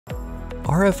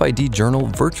RFID Journal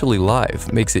Virtually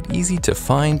Live makes it easy to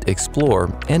find,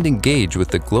 explore, and engage with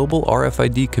the global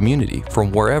RFID community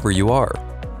from wherever you are.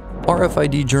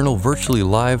 RFID Journal Virtually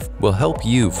Live will help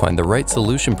you find the right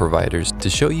solution providers to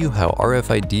show you how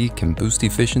RFID can boost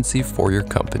efficiency for your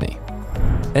company.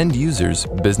 End users,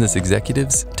 business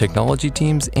executives, technology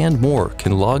teams, and more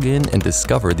can log in and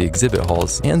discover the exhibit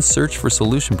halls and search for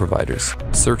solution providers,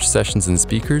 search sessions and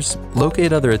speakers,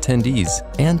 locate other attendees,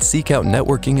 and seek out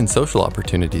networking and social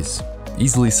opportunities.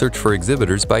 Easily search for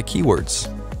exhibitors by keywords.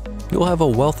 You'll have a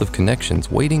wealth of connections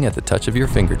waiting at the touch of your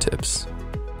fingertips.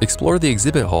 Explore the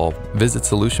exhibit hall, visit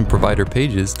solution provider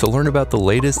pages to learn about the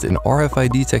latest in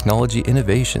RFID technology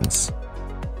innovations.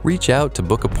 Reach out to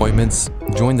book appointments,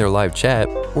 join their live chat,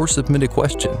 or submit a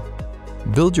question.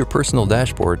 Build your personal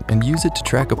dashboard and use it to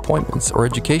track appointments or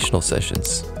educational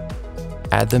sessions.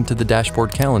 Add them to the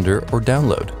dashboard calendar or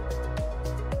download.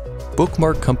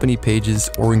 Bookmark company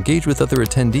pages or engage with other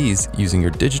attendees using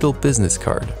your digital business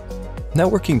card.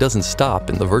 Networking doesn't stop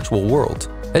in the virtual world.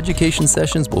 Education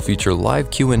sessions will feature live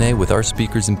Q&A with our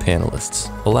speakers and panelists,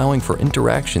 allowing for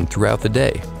interaction throughout the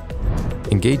day.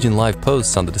 Engage in live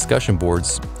posts on the discussion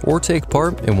boards, or take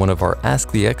part in one of our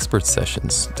Ask the Experts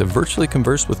sessions to virtually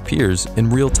converse with peers in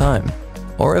real time.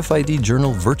 RFID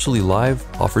Journal Virtually Live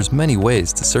offers many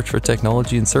ways to search for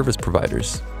technology and service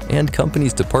providers and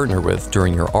companies to partner with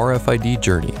during your RFID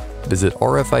journey. Visit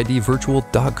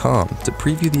rfidvirtual.com to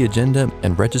preview the agenda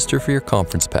and register for your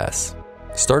conference pass.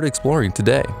 Start exploring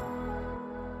today.